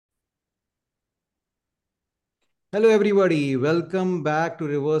Hello, everybody. Welcome back to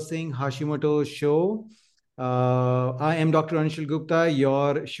Reversing Hashimoto's show. I am Dr. Anshul Gupta,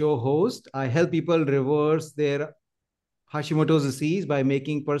 your show host. I help people reverse their Hashimoto's disease by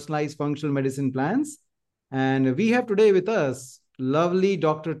making personalized functional medicine plans. And we have today with us lovely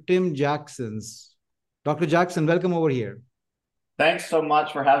Dr. Tim Jacksons. Dr. Jackson, welcome over here. Thanks so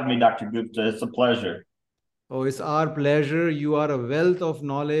much for having me, Dr. Gupta. It's a pleasure. Oh, it's our pleasure. You are a wealth of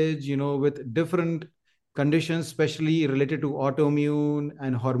knowledge, with different conditions, especially related to autoimmune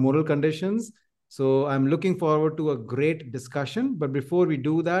and hormonal conditions. So I'm looking forward to a great discussion. But before we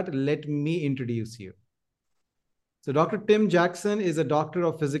do that, let me introduce you. So Dr. Tim Jackson is a doctor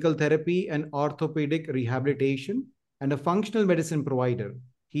of physical therapy and orthopedic rehabilitation and a functional medicine provider.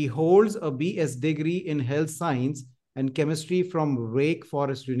 He holds a BS degree in health science and chemistry from Wake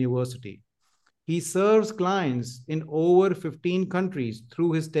Forest University. He serves clients in over 15 countries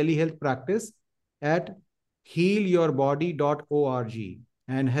through his telehealth practice at healyourbody.org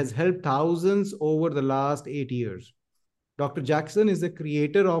and has helped thousands over the last 8 years. Dr. Jackson is the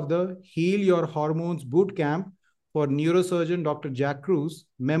creator of the Heal Your Hormones Bootcamp for neurosurgeon Dr. Jack Cruz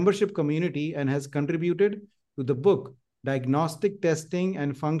membership community and has contributed to the book Diagnostic Testing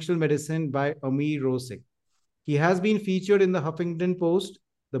and Functional Medicine by Amir Rosick. He has been featured in the Huffington Post,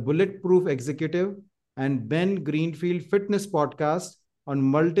 the Bulletproof Executive, and Ben Greenfield Fitness podcast on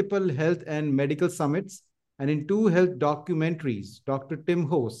multiple health and medical summits and in two health documentaries Dr. Tim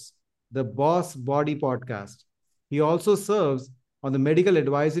hosts, the Boss Body podcast. He also serves on the medical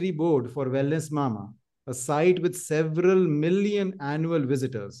advisory board for Wellness Mama, a site with several million annual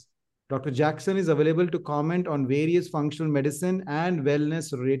visitors. Dr. Jackson is available to comment on various functional medicine and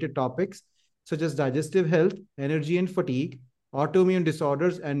wellness related topics such as digestive health, energy and fatigue, autoimmune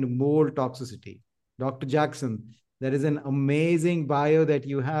disorders, and mold toxicity. Dr. Jackson, that is an amazing bio that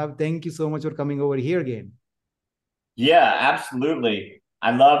you have. Thank you so much for coming over here again. Yeah, absolutely. I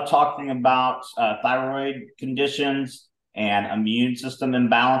love talking about thyroid conditions and immune system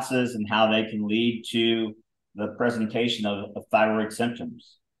imbalances and how they can lead to the presentation of thyroid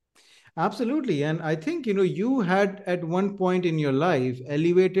symptoms. Absolutely. And I think, you had at one point in your life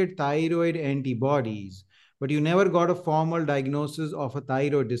elevated thyroid antibodies, but you never got a formal diagnosis of a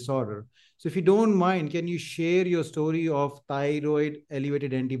thyroid disorder. So, if you don't mind, can you share your story of thyroid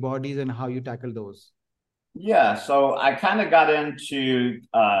elevated antibodies and how you tackle those? Yeah, so I kind of got into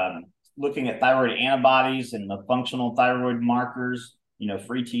looking at thyroid antibodies and the functional thyroid markers,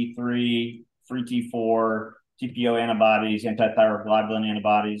 free T3, free T4, TPO antibodies, antithyroid globulin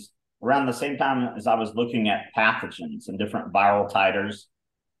antibodies, around the same time as I was looking at pathogens and different viral titers.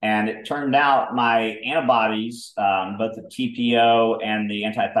 And it turned out my antibodies, both the TPO and the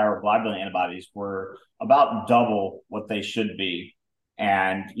antithyroid globulin antibodies, were about double what they should be.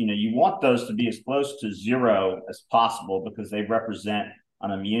 And you want those to be as close to zero as possible because they represent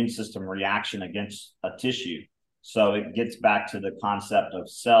an immune system reaction against a tissue. So it gets back to the concept of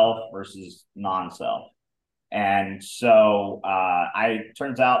self versus non-self. And so I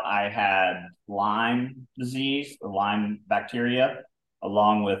turns out I had Lyme disease, or Lyme bacteria,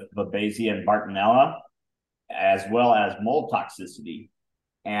 along with Babesia and Bartonella, as well as mold toxicity.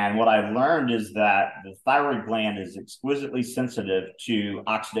 And what I've learned is that the thyroid gland is exquisitely sensitive to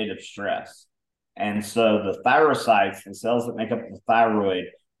oxidative stress. And so the thyrocytes, the cells that make up the thyroid,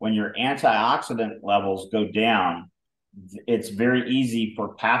 when your antioxidant levels go down, it's very easy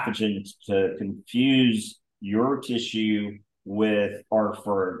for pathogens to confuse your tissue with, or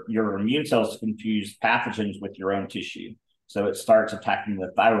for your immune cells to confuse pathogens with your own tissue. So it starts attacking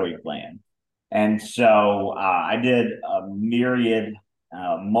the thyroid gland. And so I did a myriad,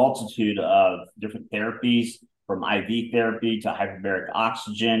 multitude of different therapies from IV therapy to hyperbaric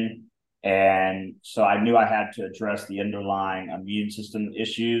oxygen. And so I knew I had to address the underlying immune system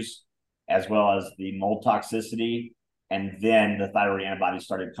issues as well as the mold toxicity. And then the thyroid antibodies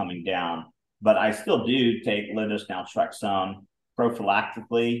started coming down. But I still do take low-dose naltrexone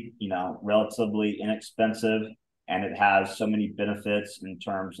prophylactically, relatively inexpensive, and it has so many benefits in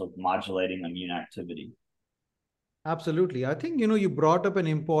terms of modulating immune activity. Absolutely. I think, you brought up an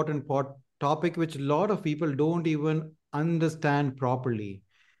important topic which a lot of people don't even understand properly.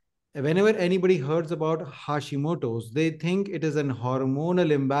 Whenever anybody hears about Hashimoto's, they think it is an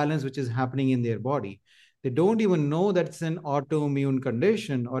hormonal imbalance which is happening in their body. They don't even know that it's an autoimmune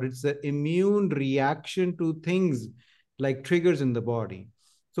condition or it's an immune reaction to things like triggers in the body.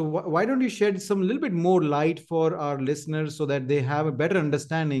 So why don't you shed some little bit more light for our listeners so that they have a better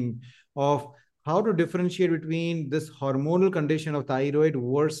understanding of how to differentiate between this hormonal condition of thyroid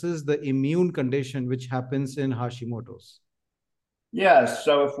versus the immune condition which happens in Hashimoto's? Yeah,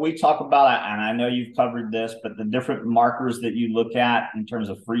 so if we talk about, and I know you've covered this, but the different markers that you look at in terms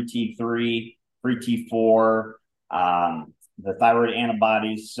of free T3, free T4, the thyroid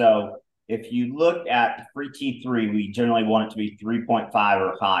antibodies. So if you look at free T3, we generally want it to be 3.5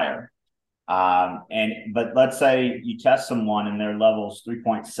 or higher. But let's say you test someone and their level's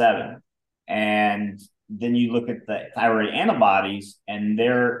 3.7, and then you look at the thyroid antibodies and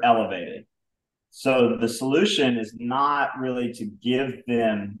they're elevated. So the solution is not really to give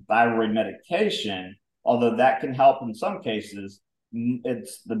them thyroid medication, although that can help in some cases.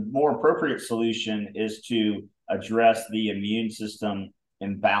 It's the more appropriate solution is to address the immune system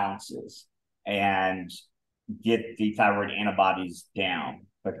imbalances and get the thyroid antibodies down,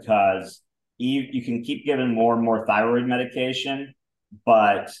 because you can keep giving more and more thyroid medication,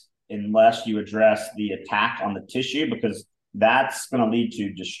 but unless you address the attack on the tissue, because that's going to lead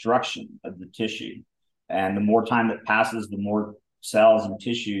to destruction of the tissue. And the more time that passes, the more cells and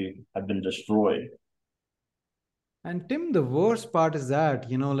tissue have been destroyed. And Tim, the worst part is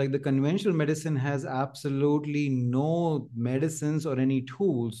that, like the conventional medicine has absolutely no medicines or any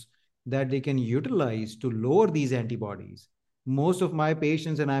tools that they can utilize to lower these antibodies. Most of my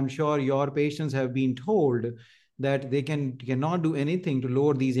patients, and I'm sure your patients, have been told that they cannot do anything to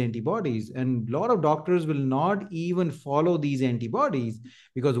lower these antibodies. And a lot of doctors will not even follow these antibodies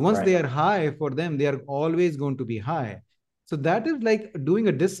because once Right. they are high for them, they are always going to be high. So that is like doing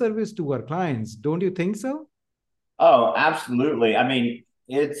a disservice to our clients. Don't you think so? Oh, absolutely. I mean,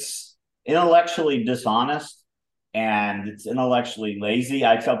 it's intellectually dishonest and it's intellectually lazy.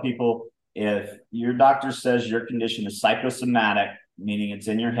 I tell people, if your doctor says your condition is psychosomatic, meaning it's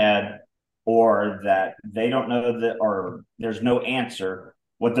in your head, or that they don't know that, or there's no answer,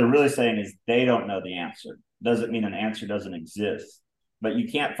 what they're really saying is they don't know the answer. Doesn't mean an answer doesn't exist, but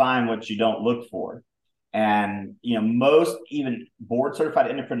you can't find what you don't look for. And, most even board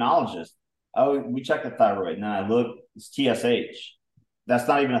certified endocrinologists, oh, we check the thyroid. And then I look, it's TSH. That's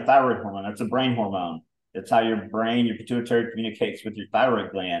not even a thyroid hormone. That's a brain hormone. It's how your brain, your pituitary communicates with your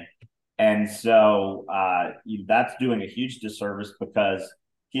thyroid gland. And so that's doing a huge disservice, because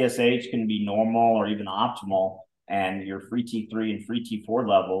TSH can be normal or even optimal, and your free T3 and free T4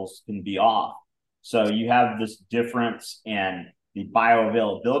 levels can be off. So you have this difference in the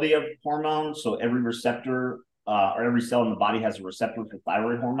bioavailability of hormones. So every receptor or every cell in the body has a receptor for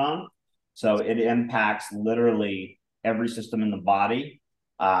thyroid hormone. So it impacts literally every system in the body.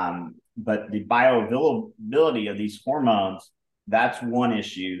 But the bioavailability of these hormones, that's one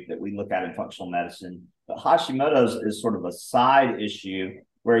issue that we look at in functional medicine. But Hashimoto's is sort of a side issue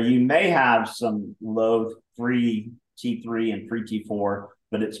where you may have some low free T3 and free T4,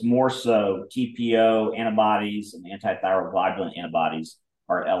 but it's more so TPO antibodies and anti-thyroid globulin antibodies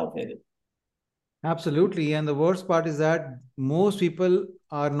are elevated. Absolutely. And the worst part is that most people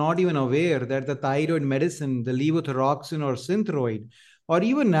are not even aware that the thyroid medicine, the levothyroxine or synthroid, or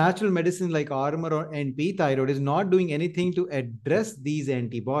even natural medicine like Armor or NP thyroid is not doing anything to address these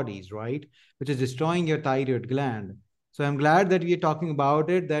antibodies, right? Which is destroying your thyroid gland. So I'm glad that we are talking about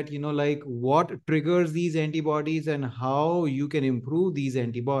it, that, like what triggers these antibodies and how you can improve these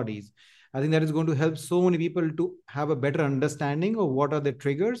antibodies. I think that is going to help so many people to have a better understanding of what are the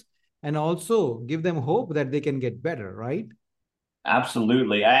triggers and also give them hope that they can get better, right?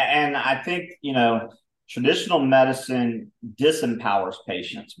 Absolutely. And I think, traditional medicine disempowers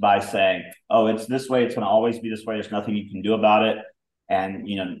patients by saying, oh, it's this way, it's going to always be this way, there's nothing you can do about it. And,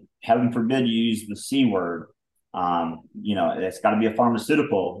 heaven forbid you use the C word. It's got to be a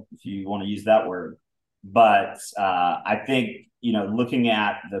pharmaceutical if you want to use that word. But I think, looking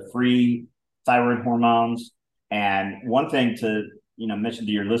at the free thyroid hormones, and one thing to, mention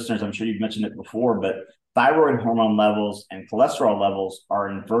to your listeners, I'm sure you've mentioned it before, but thyroid hormone levels and cholesterol levels are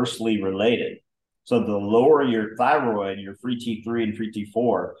inversely related. So the lower your thyroid, your free T3 and free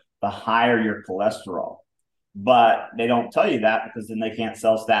T4, the higher your cholesterol. But they don't tell you that because then they can't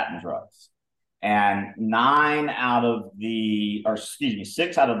sell statin drugs. And 6 out of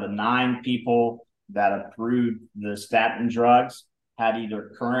the 9 people that approved the statin drugs had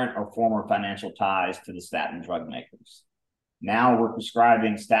either current or former financial ties to the statin drug makers. Now we're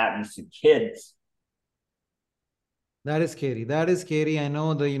prescribing statins to kids. That is scary. That is scary. I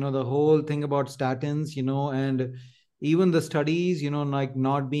know the whole thing about statins, and even the studies, like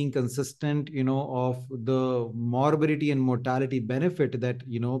not being consistent, of the morbidity and mortality benefit that,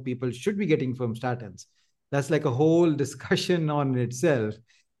 people should be getting from statins. That's like a whole discussion on itself.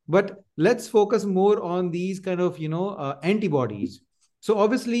 But let's focus more on these kind of, antibodies. So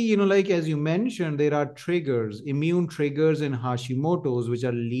obviously, like as you mentioned, there are triggers, immune triggers in Hashimoto's, which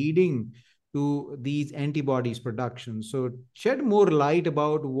are leading to these antibodies production. So shed more light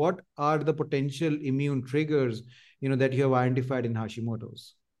about what are the potential immune triggers, that you have identified in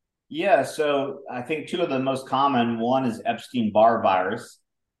Hashimoto's. Yeah, so I think two of the most common, one is Epstein-Barr virus,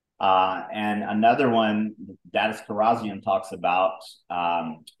 and another one, Datus Karazian talks about,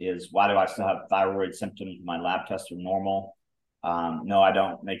 is why do I still have thyroid symptoms? My lab tests are normal. No, I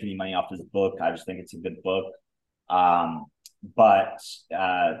don't make any money off this book. I just think it's a good book. But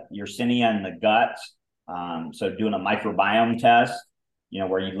Yersinia in the gut, so doing a microbiome test,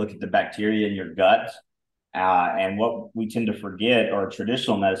 where you look at the bacteria in your gut. And what we tend to forget, or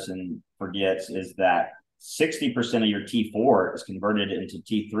traditional medicine forgets, is that 60% of your T4 is converted into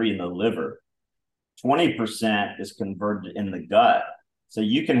T3 in the liver. 20% is converted in the gut. So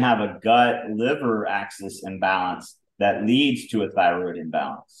you can have a gut-liver axis imbalance that leads to a thyroid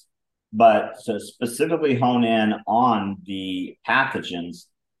imbalance. But to specifically hone in on the pathogens,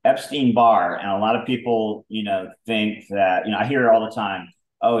 Epstein-Barr, and a lot of people, think that, I hear it all the time,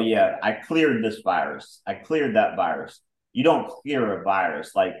 oh yeah, I cleared this virus, I cleared that virus. You don't clear a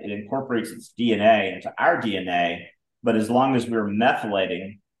virus. Like, it incorporates its DNA into our DNA, but as long as we're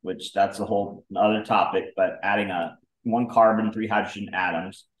methylating, which that's a whole other topic, but adding a 1 carbon, 3 hydrogen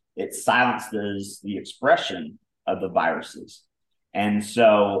atoms, it silences the expression of the viruses. And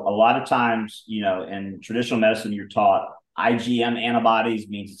so a lot of times, in traditional medicine, you're taught IgM antibodies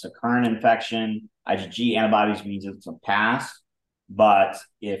means it's a current infection. IgG antibodies means it's a past. But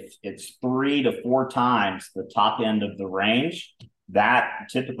if it's 3 to 4 times the top end of the range, that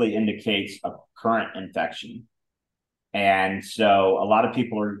typically indicates a current infection. And so a lot of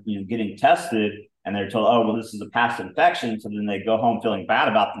people are, getting tested and they're told, oh, well, this is a past infection. So then they go home feeling bad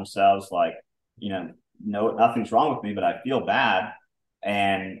about themselves, like, no, nothing's wrong with me, but I feel bad.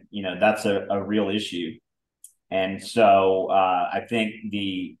 And, that's a real issue. And so I think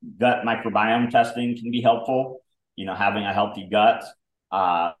the gut microbiome testing can be helpful, having a healthy gut,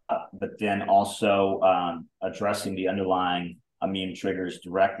 but then also addressing the underlying immune triggers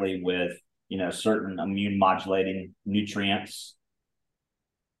directly with, certain immune modulating nutrients.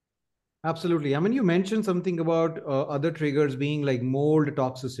 Absolutely. I mean, you mentioned something about other triggers being like mold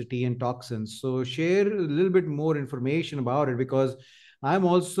toxicity and toxins. So share a little bit more information about it, because I'm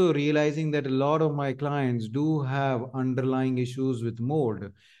also realizing that a lot of my clients do have underlying issues with mold,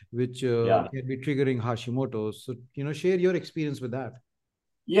 which Yeah. can be triggering Hashimoto's. So, share your experience with that.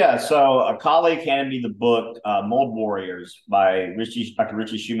 Yeah, so a colleague handed me the book Mold Warriors by Dr.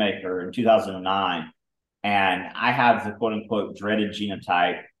 Richie Shoemaker in 2009. And I have the quote unquote dreaded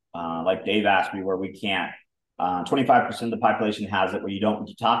genotype, like Dave asked me, where we can't. 25% of the population has it, where you don't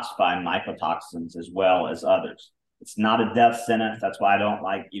detoxify mycotoxins as well as others. It's not a death sentence. That's why I don't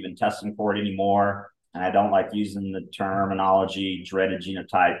like even testing for it anymore. And I don't like using the terminology dreaded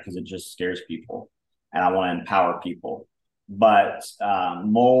genotype, because it just scares people. And I want to empower people. But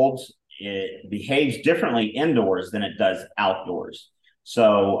mold, it behaves differently indoors than it does outdoors.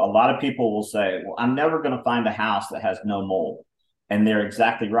 So a lot of people will say, well, I'm never going to find a house that has no mold. And they're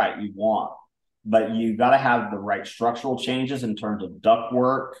exactly right. You won't. But you got to have the right structural changes in terms of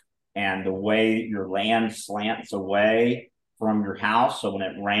ductwork and the way your land slants away from your house. So when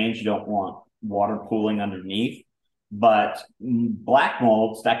it rains, you don't want water pooling underneath. But black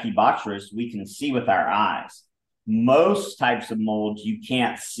mold, Stachybotrys, we can see with our eyes. Most types of molds you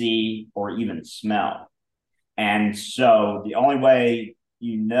can't see or even smell. And so the only way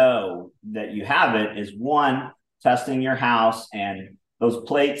you know that you have it is, one, testing your house, and those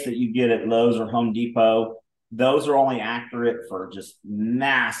plates that you get at Lowe's or Home Depot, those are only accurate for just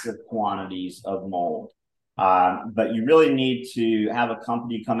massive quantities of mold. But you really need to have a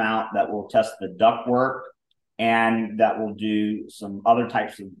company come out that will test the ductwork, and that will do some other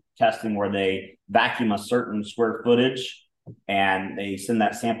types of testing where they vacuum a certain square footage and they send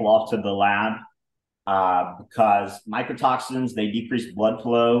that sample off to the lab, because mycotoxins, they decrease blood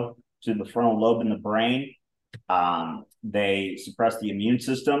flow to the frontal lobe in the brain. They suppress the immune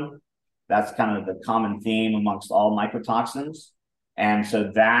system. That's kind of the common theme amongst all mycotoxins. And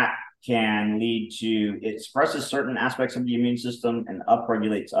so that can lead to, it suppresses certain aspects of the immune system and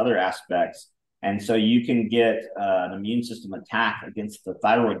upregulates other aspects. And so you can get an immune system attack against the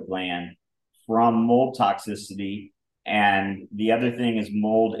thyroid gland from mold toxicity. And the other thing is,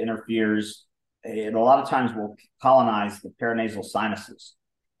 mold interferes, it a lot of times will colonize the paranasal sinuses.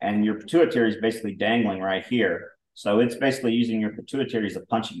 And your pituitary is basically dangling right here. So it's basically using your pituitary as a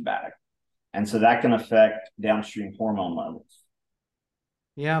punching bag. And so that can affect downstream hormone levels.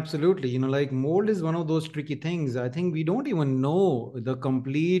 Yeah, absolutely. Like mold is one of those tricky things. I think we don't even know the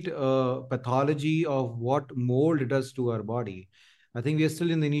complete pathology of what mold does to our body. I think we are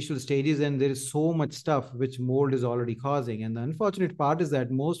still in the initial stages, and there is so much stuff which mold is already causing. And the unfortunate part is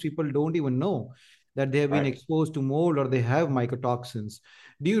that most people don't even know that they have been Right. exposed to mold or they have mycotoxins.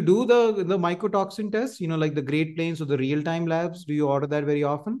 Do you do the mycotoxin test, like the Great Plains or the real time labs? Do you order that very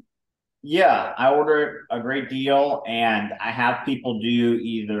often? Yeah, I order a great deal, and I have people do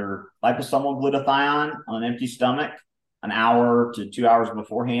either liposomal glutathione on an empty stomach an hour to 2 hours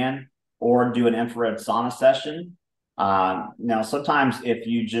beforehand, or do an infrared sauna session. Now, sometimes if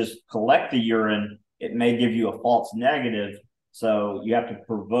you just collect the urine, it may give you a false negative. So you have to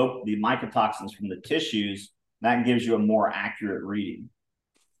provoke the mycotoxins from the tissues. That gives you a more accurate reading.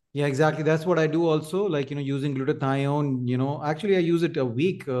 Yeah, exactly. That's what I do also, like, using glutathione, actually I use it a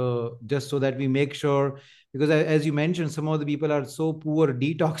week just so that we make sure, because as you mentioned, some of the people are so poor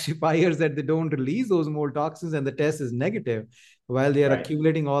detoxifiers that they don't release those mold toxins and the test is negative while they are Right.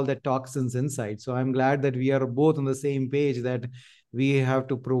 accumulating all that toxins inside. So I'm glad that we are both on the same page that we have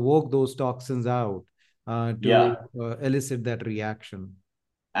to provoke those toxins out to Yeah. elicit that reaction.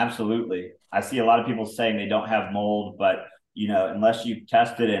 Absolutely. I see a lot of people saying they don't have mold, but unless you've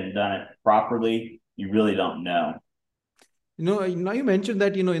tested and done it properly, you really don't know. Now you mentioned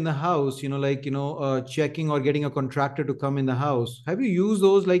that, in the house, like, checking or getting a contractor to come in the house. Have you used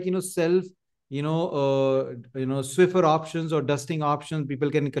those, like, self, Swiffer options or dusting options? People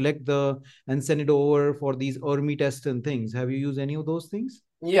can collect and send it over for these ERMI tests and things. Have you used any of those things?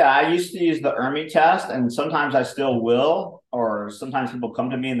 Yeah, I used to use the ERMI test, and sometimes I still will, or sometimes people come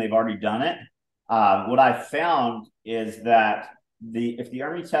to me and they've already done it. What I found is that if the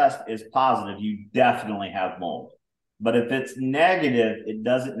ERMI test is positive, you definitely have mold. But if it's negative, it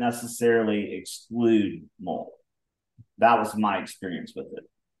doesn't necessarily exclude mold. That was my experience with it.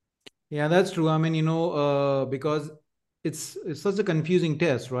 Yeah, that's true. I mean, because it's such a confusing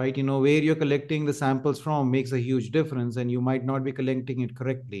test, right? Where you're collecting the samples from makes a huge difference, and you might not be collecting it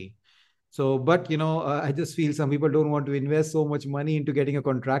correctly. So, but I just feel some people don't want to invest so much money into getting a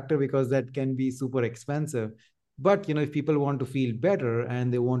contractor because that can be super expensive. But if people want to feel better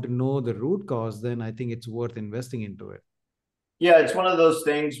and they want to know the root cause, then I think it's worth investing into it. Yeah, it's one of those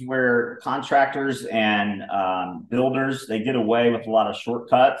things where contractors and builders they get away with a lot of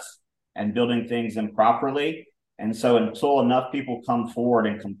shortcuts and building things improperly. And so, until enough people come forward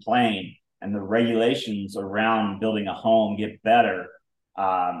and complain, and the regulations around building a home get better,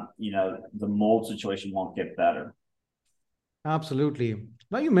 the mold situation won't get better. Absolutely.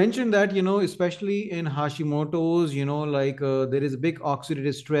 Now you mentioned that, especially in Hashimoto's, like there is a big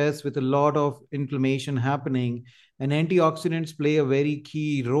oxidative stress with a lot of inflammation happening, and antioxidants play a very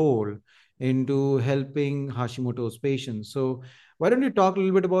key role into helping Hashimoto's patients. So why don't you talk a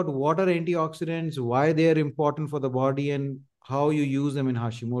little bit about what are antioxidants, why they are important for the body, and how you use them in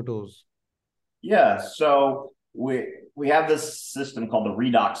Hashimoto's? Yeah, so we have this system called the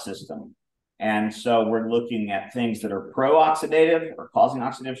redox system. And so we're looking at things that are pro-oxidative or causing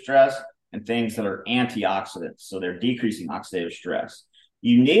oxidative stress and things that are antioxidants. So they're decreasing oxidative stress.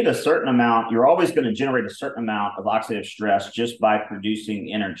 You need a certain amount, you're always going to generate a certain amount of oxidative stress just by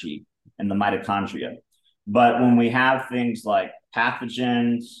producing energy in the mitochondria. But when we have things like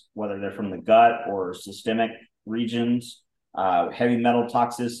pathogens, whether they're from the gut or systemic regions, heavy metal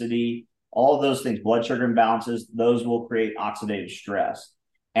toxicity, all of those things, blood sugar imbalances, those will create oxidative stress.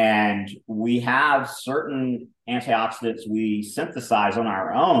 And we have certain antioxidants we synthesize on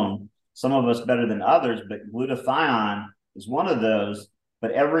our own, some of us better than others, but glutathione is one of those.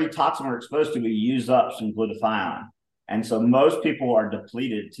 But every toxin we're exposed to, we use up some glutathione. And so most people are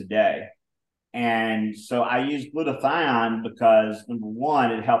depleted today. And so I use glutathione because number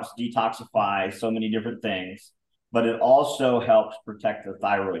one, it helps detoxify so many different things, but it also helps protect the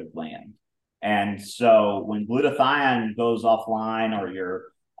thyroid gland. And so when glutathione goes offline or you're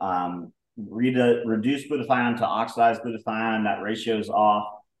reduce glutathione to oxidized glutathione, that ratio is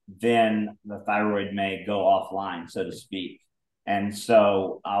off, then the thyroid may go offline, so to speak. And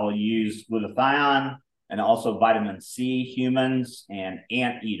so I'll use glutathione and also vitamin C. Humans and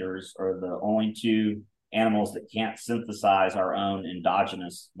anteaters are the only two animals that can't synthesize our own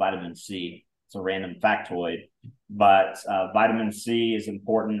endogenous vitamin C. It's a random factoid. But vitamin C is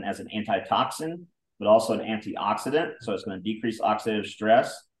important as an antitoxin, but also an antioxidant. So it's going to decrease oxidative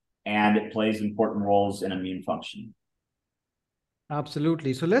stress and it plays important roles in immune function.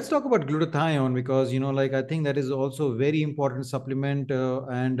 Absolutely. So let's talk about glutathione because, like I think that is also a very important supplement.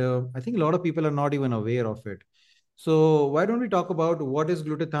 And I think a lot of people are not even aware of it. So why don't we talk about what is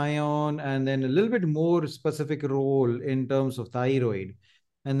glutathione and then a little bit more specific role in terms of thyroid.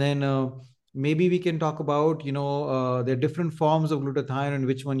 And then maybe we can talk about, the different forms of glutathione and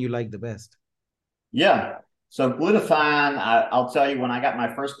which one you like the best. Yeah. So glutathione, I'll tell you, when I got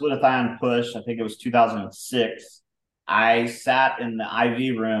my first glutathione push, I think it was 2006, I sat in the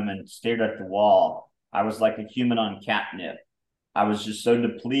IV room and stared at the wall. I was like a human on catnip. I was just so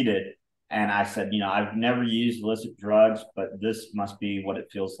depleted. And I said, I've never used illicit drugs, but this must be what it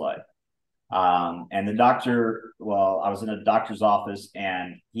feels like. And the doctor, well, I was in a doctor's office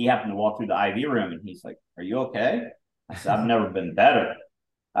and he happened to walk through the IV room and he's like, "Are you okay?" I said, "I've never been better."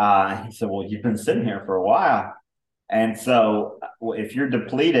 He said, "Well, you've been sitting here for a while." And so if you're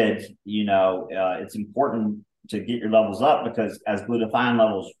depleted, it's important to get your levels up, because as glutathione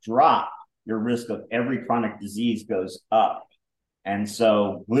levels drop, your risk of every chronic disease goes up. And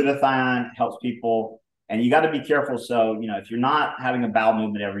so glutathione helps people, and you got to be careful. So, if you're not having a bowel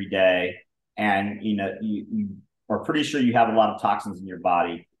movement every day and, you are pretty sure you have a lot of toxins in your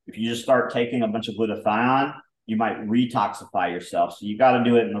body, if you just start taking a bunch of glutathione, you might retoxify yourself. So you got to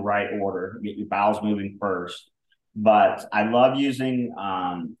do it in the right order, get your bowels moving first. But I love using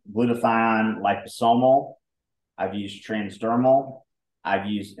glutathione liposomal. I've used transdermal. I've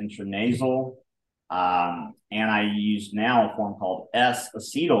used intranasal. And I use now a form called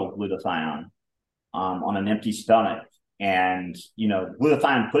S-acetylglutathione on an empty stomach. And,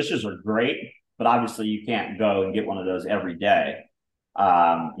 glutathione pushes are great, but obviously you can't go and get one of those every day.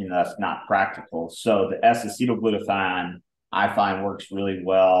 That's not practical. So the S-acetylglutathione I find works really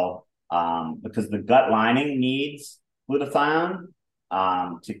well because the gut lining needs glutathione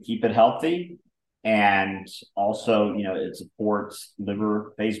to keep it healthy. And also, it supports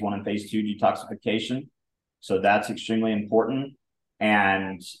liver phase 1 and phase 2 detoxification. So that's extremely important.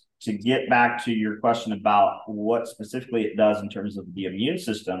 And to get back to your question about what specifically it does in terms of the immune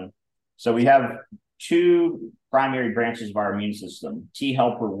system, so we have two primary branches of our immune system, T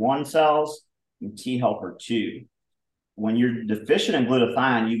helper 1 cells and T helper 2. When you're deficient in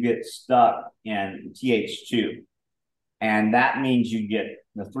glutathione, you get stuck in Th2. And that means you get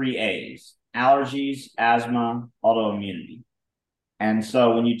the 3 A's: allergies, asthma, autoimmunity. And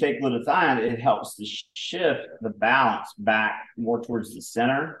so when you take glutathione, it helps to shift the balance back more towards the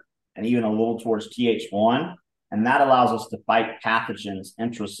center and even a little towards Th1. And that allows us to fight pathogens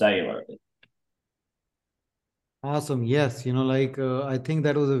intracellularly. Awesome. Yes. I think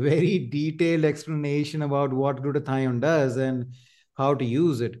that was a very detailed explanation about what glutathione does and how to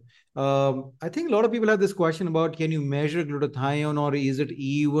use it. I think a lot of people have this question about, can you measure glutathione, or is it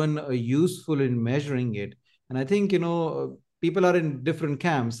even useful in measuring it? And I think, people are in different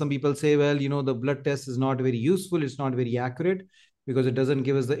camps. Some people say, well, the blood test is not very useful. It's not very accurate because it doesn't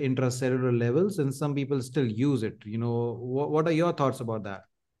give us the intracellular levels. And some people still use it. What are your thoughts about that?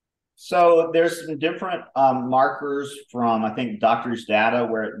 So there's some different markers from, I think, doctors' data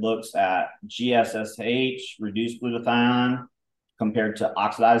where it looks at GSSH, reduced glutathione, compared to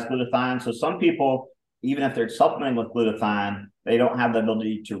oxidized glutathione. So some people, even if they're supplementing with glutathione, they don't have the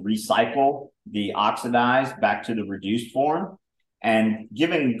ability to recycle the oxidized back to the reduced form. And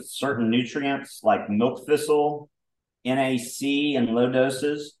giving certain nutrients like milk thistle, NAC in low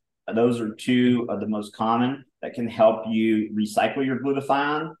doses, those are two of the most common that can help you recycle your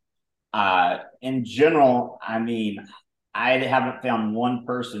glutathione. In general, I mean, I haven't found one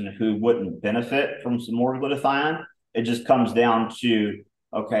person who wouldn't benefit from some more glutathione. It just comes down to,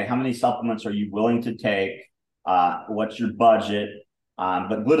 okay, how many supplements are you willing to take? What's your budget?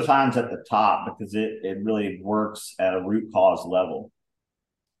 But glutathione's at the top because it really works at a root cause level.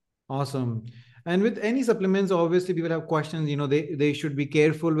 Awesome. And with any supplements, obviously people have questions, they should be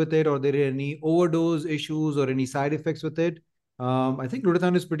careful with it, or there are any overdose issues or any side effects with it. I think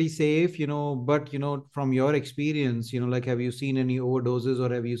glutathione is pretty safe, but, from your experience, like, have you seen any overdoses,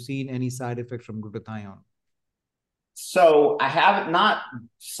 or have you seen any side effects from glutathione? So I have not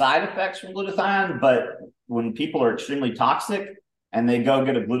side effects from glutathione, but when people are extremely toxic and they go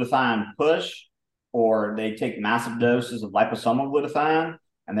get a glutathione push, or they take massive doses of liposomal glutathione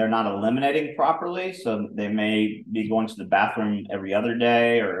and they're not eliminating properly, so they may be going to the bathroom every other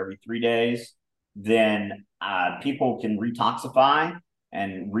day or every 3 days, then people can retoxify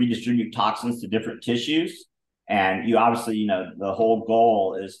and redistribute toxins to different tissues. And you obviously, the whole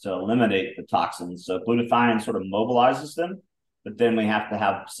goal is to eliminate the toxins. So glutathione sort of mobilizes them, but then we have to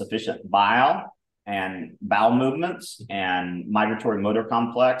have sufficient bile and bowel movements and migratory motor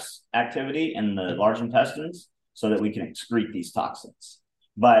complex activity in the large intestines so that we can excrete these toxins.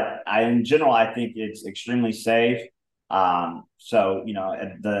 But in general, I think it's extremely safe. So,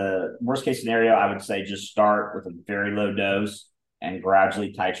 at the worst case scenario, I would say just start with a very low dose and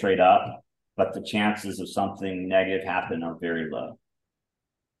gradually titrate up. But the chances of something negative happening are very low.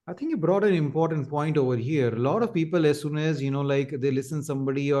 I think you brought an important point over here. A lot of people, as soon as, like they listen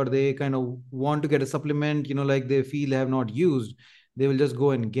somebody or they kind of want to get a supplement, like they feel have not used, they will just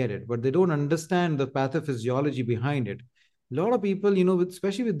go and get it. But they don't understand the pathophysiology behind it. A lot of people,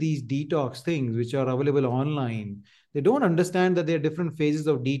 especially with these detox things which are available online, they don't understand that there are different phases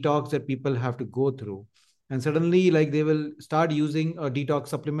of detox that people have to go through. And suddenly, like they will start using a detox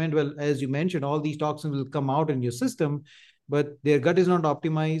supplement. Well, as you mentioned, all these toxins will come out in your system, but their gut is not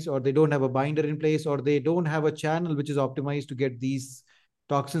optimized, or they don't have a binder in place, or they don't have a channel which is optimized to get these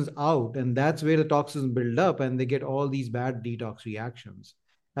toxins out, and that's where the toxins build up and they get all these bad detox reactions.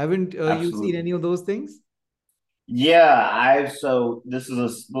 Haven't you seen Absolutely. any of those things? Yeah, so this is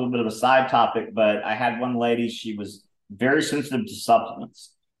a little bit of a side topic, but I had one lady, she was very sensitive to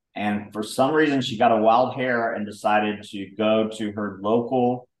supplements. And for some reason, she got a wild hair and decided to go to her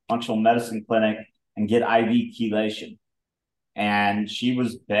local functional medicine clinic and get IV chelation. And she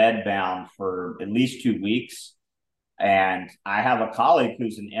was bedbound for at least 2 weeks. And I have a colleague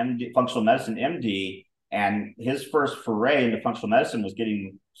who's an MD, functional medicine MD, and his first foray into functional medicine was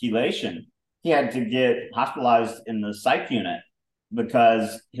getting chelation. He had to get hospitalized in the psych unit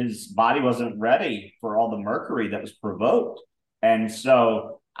because his body wasn't ready for all the mercury that was provoked. And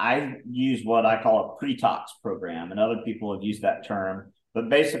so I use what I call a pre-tox program, and other people have used that term. But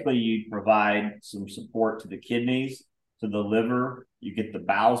basically, you provide some support to the kidneys, to the liver, you get the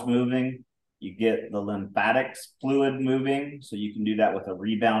bowels moving, you get the lymphatics fluid moving. So you can do that with a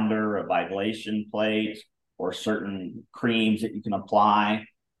rebounder, a vilation plate, or certain creams that you can apply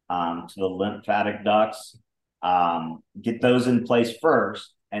to the lymphatic ducts. Get those in place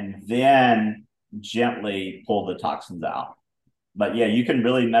first, and then gently pull the toxins out. But yeah, you can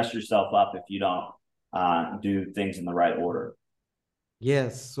really mess yourself up if you don't do things in the right order.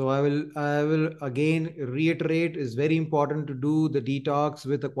 Yes, so I will again reiterate, it's very important to do the detox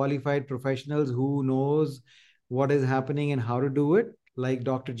with the qualified professionals who knows what is happening and how to do it. Like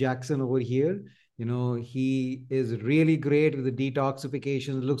Dr. Jackson over here, he is really great with the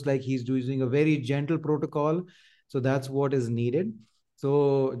detoxification. It looks like he's using a very gentle protocol. So that's what is needed.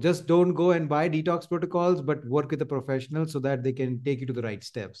 So just don't go and buy detox protocols, but work with a professional so that they can take you to the right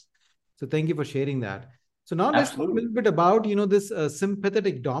steps. So thank you for sharing that. So now let's talk a Absolutely. little bit about this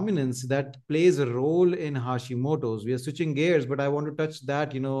sympathetic dominance that plays a role in Hashimoto's. We are switching gears, but I want to touch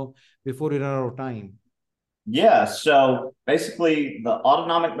that before we run out of time. Yeah. So basically, the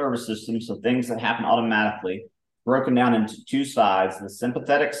autonomic nervous system, so things that happen automatically, broken down into two sides: the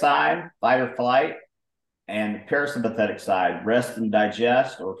sympathetic side, fight or flight, and the parasympathetic side, rest and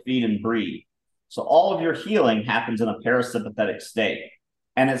digest, or feed and breathe. So all of your healing happens in a parasympathetic state.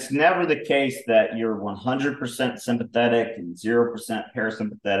 And it's never the case that you're 100% sympathetic and 0%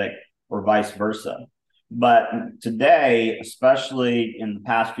 parasympathetic, or vice versa. But today, especially in the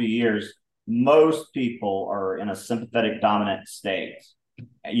past few years, most people are in a sympathetic dominant state.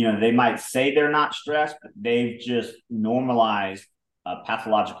 They might say they're not stressed, but they've just normalized a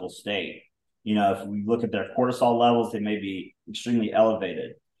pathological state. If we look at their cortisol levels, they may be extremely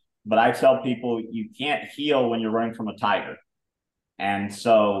elevated. But I tell people you can't heal when you're running from a tiger. And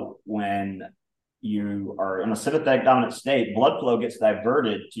so when you are in a sympathetic dominant state, blood flow gets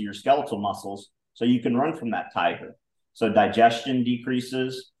diverted to your skeletal muscles so you can run from that tiger. So digestion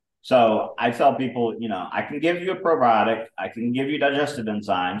decreases. So I tell people, I can give you a probiotic, I can give you digestive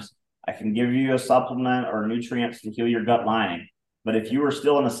enzymes, I can give you a supplement or nutrients to heal your gut lining. But if you are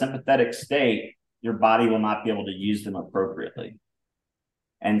still in a sympathetic state, your body will not be able to use them appropriately.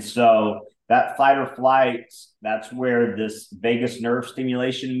 And so that fight or flight, that's where this vagus nerve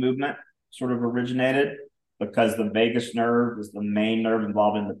stimulation movement sort of originated, because the vagus nerve is the main nerve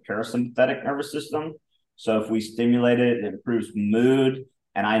involved in the parasympathetic nervous system. So if we stimulate it, it improves mood.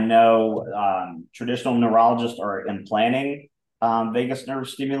 And I know traditional neurologists are implanting vagus nerve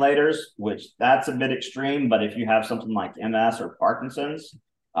stimulators, which that's a bit extreme. But if you have something like MS or Parkinson's,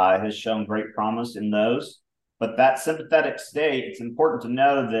 it has shown great promise in those. But that sympathetic state, it's important to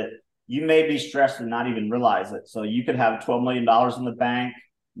know that you may be stressed and not even realize it. So you could have $12 million in the bank,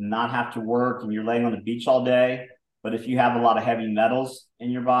 not have to work, and you're laying on the beach all day. But if you have a lot of heavy metals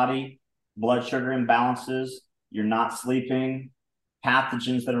in your body, blood sugar imbalances, you're not sleeping,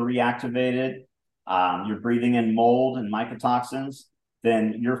 pathogens that are reactivated, you're breathing in mold and mycotoxins,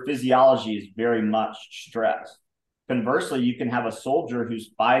 then your physiology is very much stressed. Conversely, you can have a soldier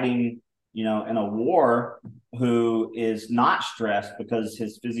who's fighting, in a war, who is not stressed because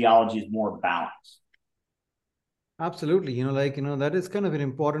his physiology is more balanced. Absolutely. That is kind of an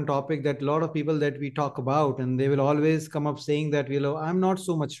important topic that a lot of people that we talk about, and they will always come up saying that, I'm not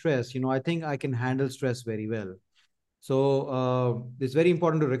so much stressed. I think I can handle stress very well. So it's very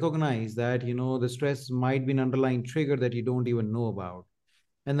important to recognize that, the stress might be an underlying trigger that you don't even know about.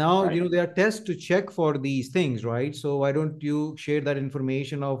 And now, Right. there are tests to check for these things, right? So why don't you share that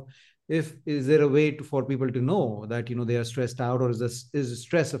information of, if is there a way for people to know that, they are stressed out, or is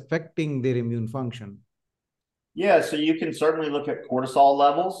stress affecting their immune function? Yeah, so you can certainly look at cortisol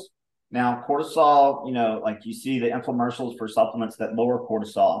levels. Now, cortisol, like you see the infomercials for supplements that lower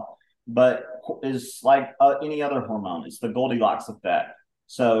cortisol, but is like any other hormone. It's the Goldilocks effect.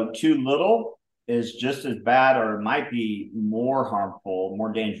 So too little is just as bad, or it might be more harmful,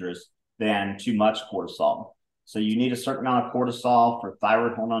 more dangerous than too much cortisol. So you need a certain amount of cortisol for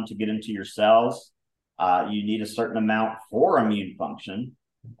thyroid hormone to get into your cells. You need a certain amount for immune function.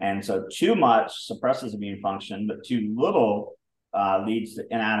 And so too much suppresses immune function, but too little leads to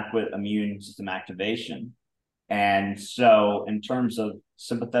inadequate immune system activation. And so, in terms of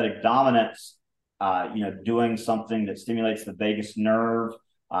sympathetic dominance, doing something that stimulates the vagus nerve,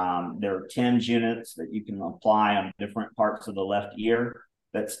 there are TENS units that you can apply on different parts of the left ear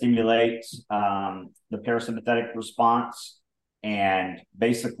that stimulates the parasympathetic response. And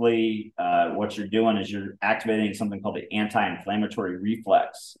basically, what you're doing is you're activating something called the anti-inflammatory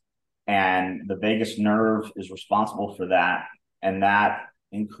reflex. And the vagus nerve is responsible for that. And that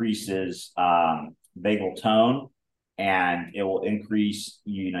increases vagal tone, and it will increase,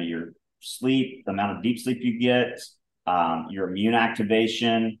 your sleep, the amount of deep sleep you get, your immune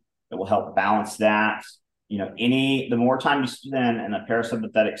activation. It will help balance that. The more time you spend in a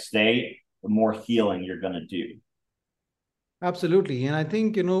parasympathetic state, the more healing you're going to do. Absolutely. And I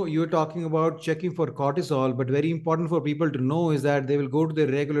think, you're talking about checking for cortisol, but very important for people to know is that they will go to their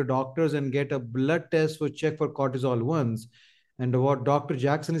regular doctors and get a blood test for check for cortisol once. And what Dr.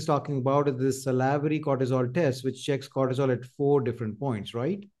 Jackson is talking about is this salivary cortisol test, which checks cortisol at 4 different points,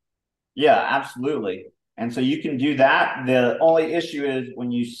 right? Yeah, absolutely. And so you can do that. The only issue is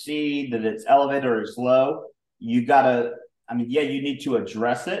when you see that it's elevated or it's low, you got to, yeah, you need to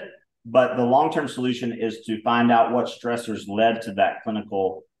address it. But the long term solution is to find out what stressors led to that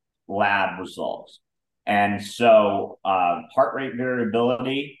clinical lab results. And so heart rate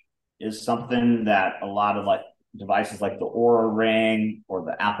variability is something that a lot of like devices like the Aura Ring or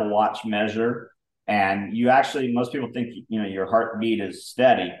the Apple Watch measure. And you actually, most people think, your heartbeat is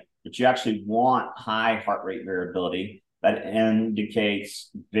steady, but you actually want high heart rate variability that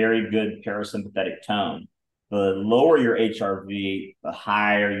indicates very good parasympathetic tone. The lower your HRV, the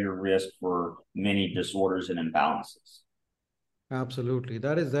higher your risk for many disorders and imbalances. Absolutely.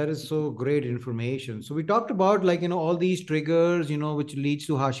 That is so great information. So we talked about, like, all these triggers, which leads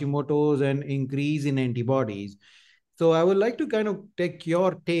to Hashimoto's and increase in antibodies. So I would like to kind of take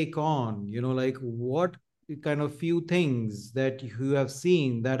your take on, like, what kind of few things that you have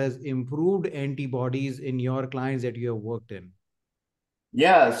seen that has improved antibodies in your clients that you have worked in.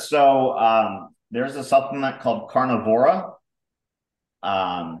 Yeah, so there's a supplement called Carnivora.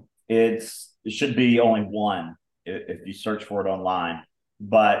 It should be only one if you search for it online.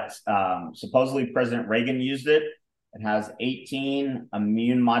 But supposedly President Reagan used it. It has 18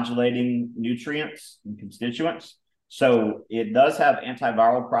 immune modulating nutrients and constituents. So it does have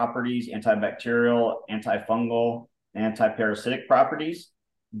antiviral properties, antibacterial, antifungal, antiparasitic properties,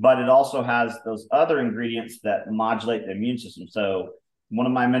 but it also has those other ingredients that modulate the immune system. So one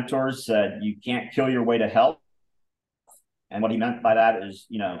of my mentors said, you can't kill your way to health. And what he meant by that is,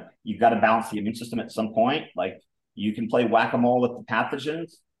 you've got to balance the immune system at some point. Like you can play whack-a-mole with the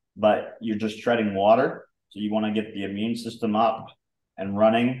pathogens, but you're just treading water. So you want to get the immune system up and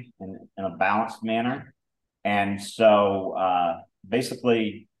running in a balanced manner. And so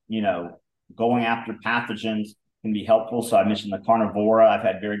basically, going after pathogens can be helpful. So I mentioned the carnivora. I've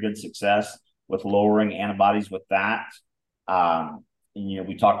had very good success with lowering antibodies with that. And,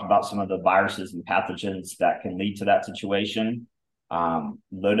 we talked about some of the viruses and pathogens that can lead to that situation.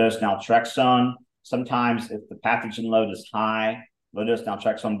 Low dose naltrexone. Sometimes if the pathogen load is high, low dose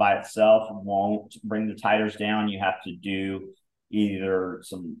naltrexone by itself won't bring the titers down. You have to do either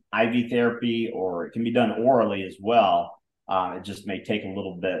some IV therapy, or it can be done orally as well. It just may take a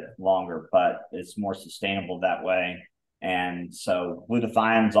little bit longer, but it's more sustainable that way. And so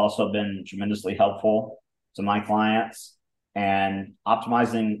glutathione's also been tremendously helpful to my clients. And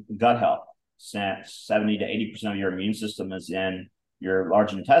optimizing gut health, since 70 to 80% of your immune system is in your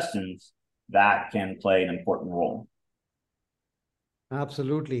large intestines, that can play an important role.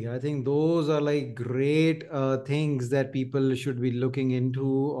 Absolutely. I think those are like great things that people should be looking into,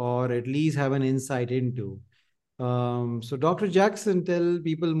 or at least have an insight into. So, Dr. Jackson, tell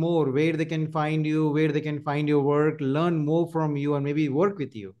people more where they can find you, where they can find your work, learn more from you, and maybe work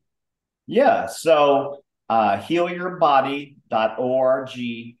with you. Yeah. So Healyourbody.org.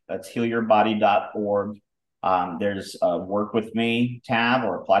 That's healyourbody.org. There's a work with me tab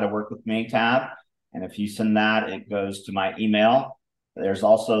or apply to work with me tab. And if you send that, it goes to my email. There's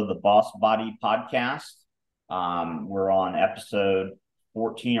also the Boss Body podcast. We're on episode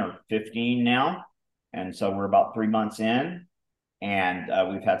 14 or 15 now. And so we're about 3 months in.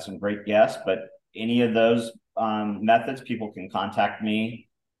 And we've had some great guests. But any of those methods, people can contact me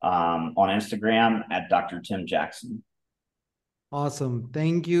on Instagram at Dr. Tim Jackson. Awesome.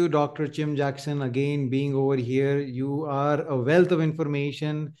 Thank you, Dr. Tim Jackson, again being over here. You are a wealth of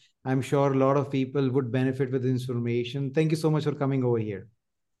information. I'm sure a lot of people would benefit with this information. Thank you so much for coming over here.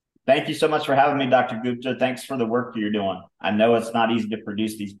 Thank you so much for having me, Dr. Gupta. Thanks for the work you're doing. I know it's not easy to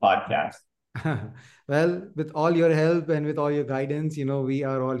produce these podcasts. Well, with all your help and with all your guidance, we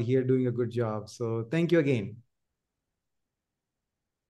are all here doing a good job. So thank you again.